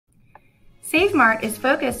Mart is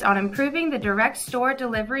focused on improving the direct store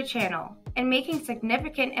delivery channel and making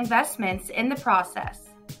significant investments in the process.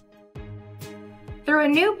 Through a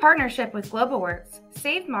new partnership with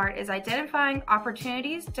GlobalWorks, Mart is identifying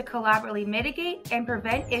opportunities to collaboratively mitigate and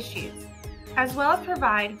prevent issues, as well as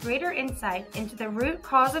provide greater insight into the root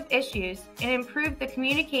cause of issues and improve the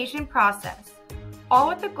communication process, all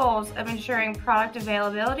with the goals of ensuring product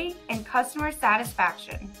availability and customer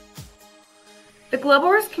satisfaction. The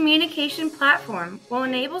GlobalWorks communication platform will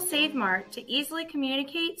enable Mart to easily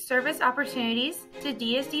communicate service opportunities to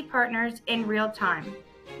DSD partners in real time,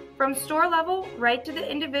 from store level right to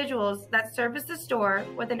the individuals that service the store,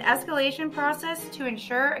 with an escalation process to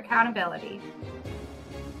ensure accountability.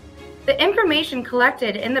 The information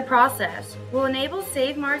collected in the process will enable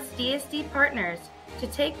Mart's DSD partners to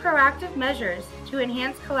take proactive measures to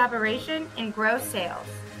enhance collaboration and grow sales.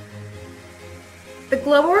 The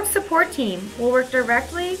GlobalWorks support team will work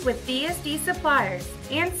directly with DSD suppliers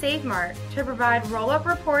and Mart to provide roll-up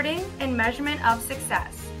reporting and measurement of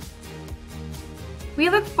success. We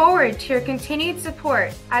look forward to your continued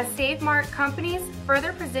support as Mart companies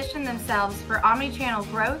further position themselves for omnichannel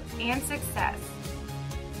growth and success.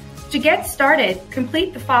 To get started,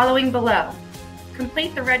 complete the following below.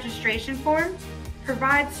 Complete the registration form,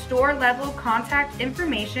 provide store-level contact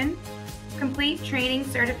information, complete training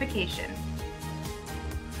certification.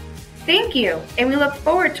 Thank you, and we look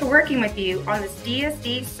forward to working with you on this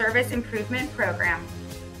DSD Service Improvement Program.